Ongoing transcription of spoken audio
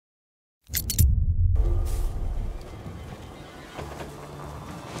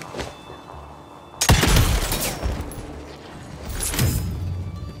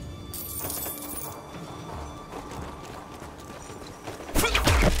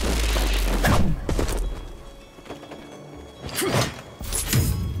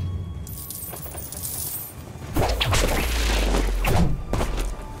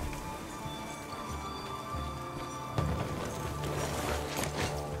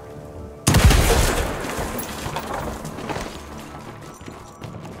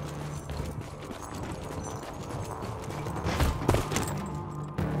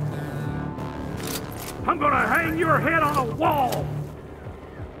I'm gonna hang your head on a wall!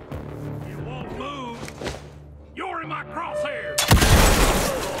 You won't move. You're in my crosshairs!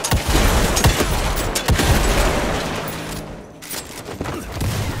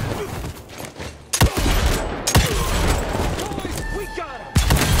 Boys, we got him!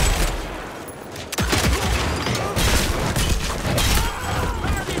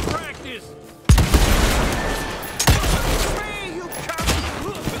 Target practice! Hey, you cop!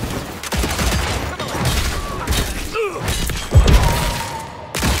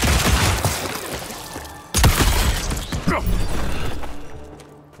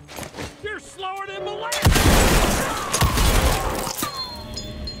 You're slower than molasses!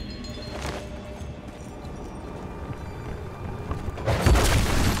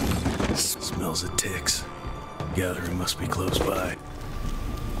 Smells of ticks. Gathering must be close by.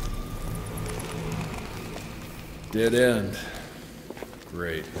 Dead end.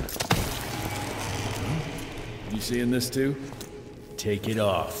 Great. You seeing this too? Take it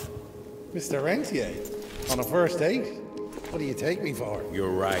off. Mr. Rentier, on a first date? What do you take me for?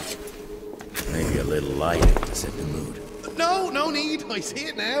 You're right. Maybe a little light to set the mood. No need. I see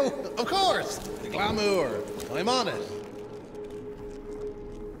it now. Of course. The glamour. I'm on it.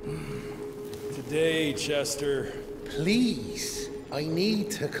 Today, Chester. Please. I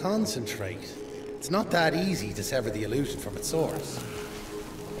need to concentrate. It's not that easy to sever the illusion from its source.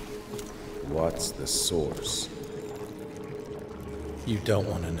 What's the source? You don't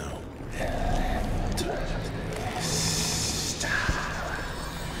want to know.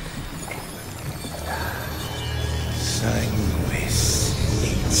 Sanguis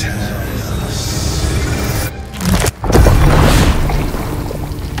Eternus.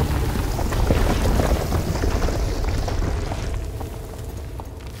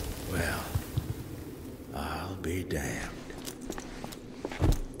 Well, I'll be damned.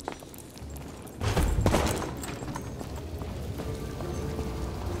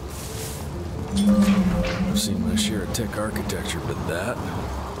 I've seen my share of tech architecture, but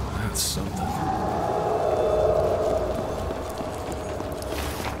that's something.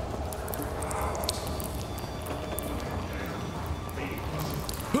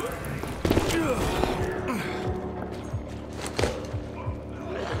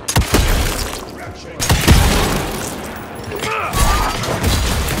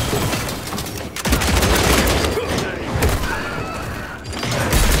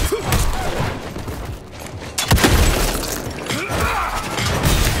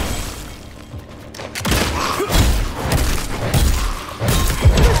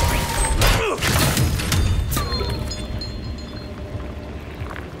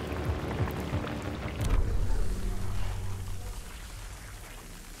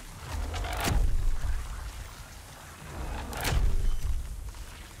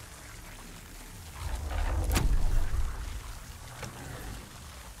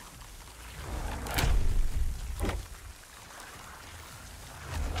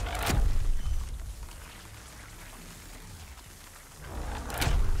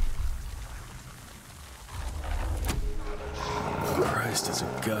 Christ, it's a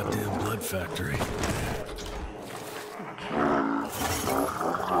goddamn blood factory.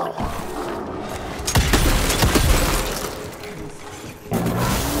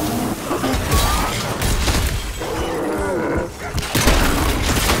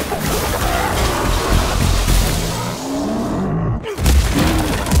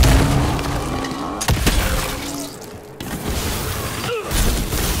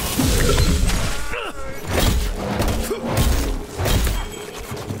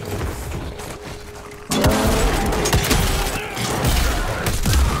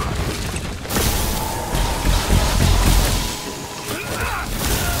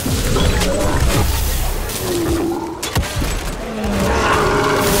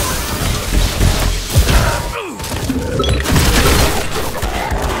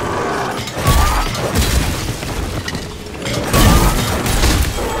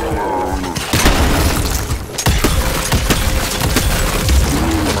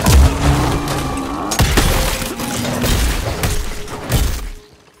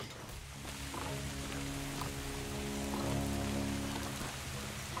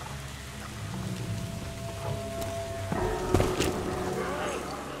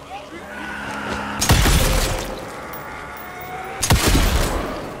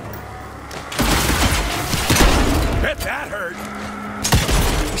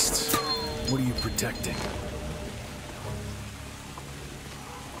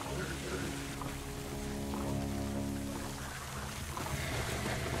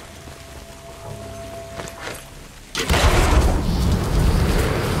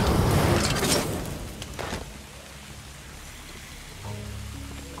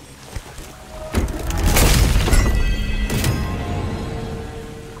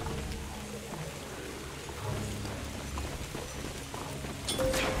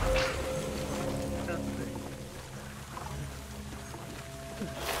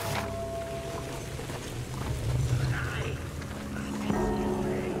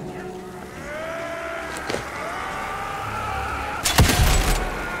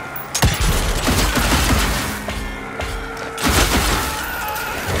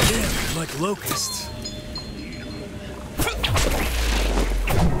 Like locusts.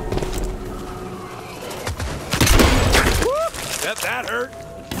 That hurt.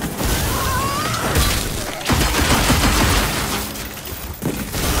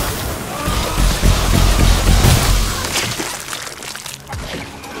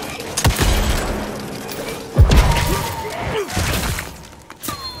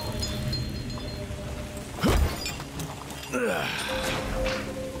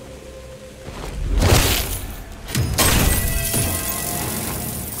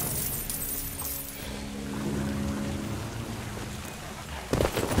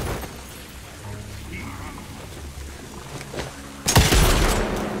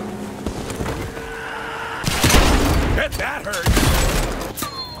 That hurt.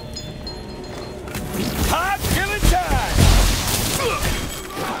 Hot killing time.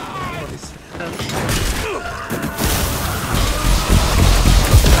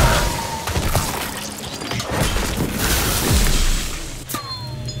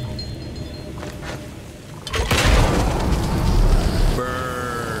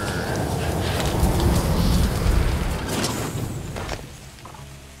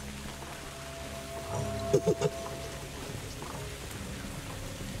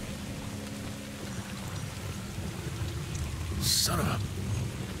 Son of a...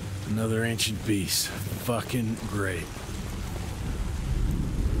 Another ancient beast. Fucking great.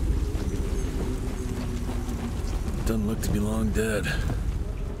 Doesn't look to be long dead.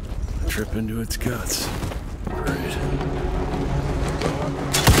 Trip into its guts. Great.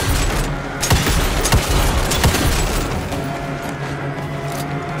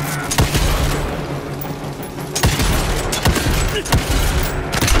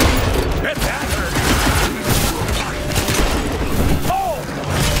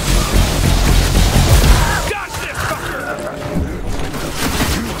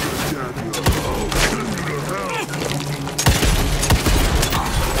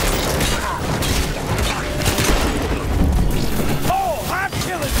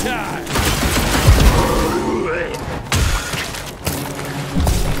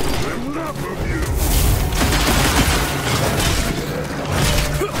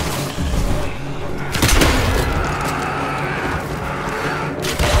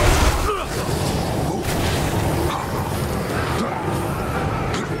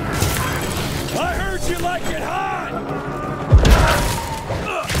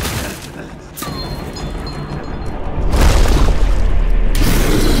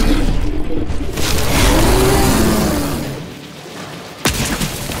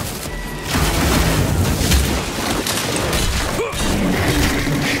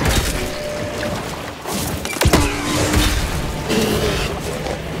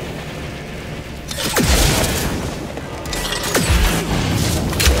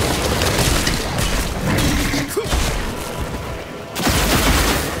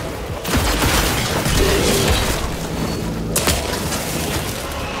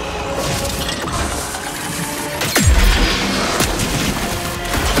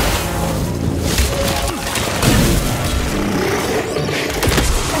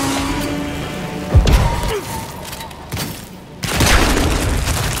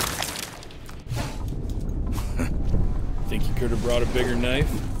 Could have brought a bigger knife.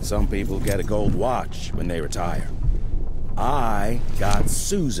 Some people get a gold watch when they retire. I got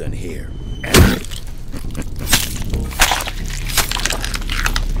Susan here.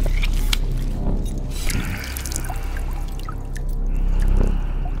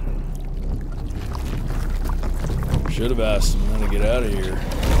 Should have asked him how to get out of here.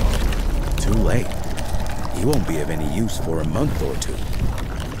 Too late. He won't be of any use for a month or two.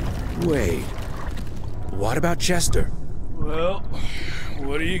 Wait. What about Chester? Well,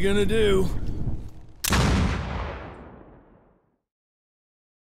 what are you gonna do?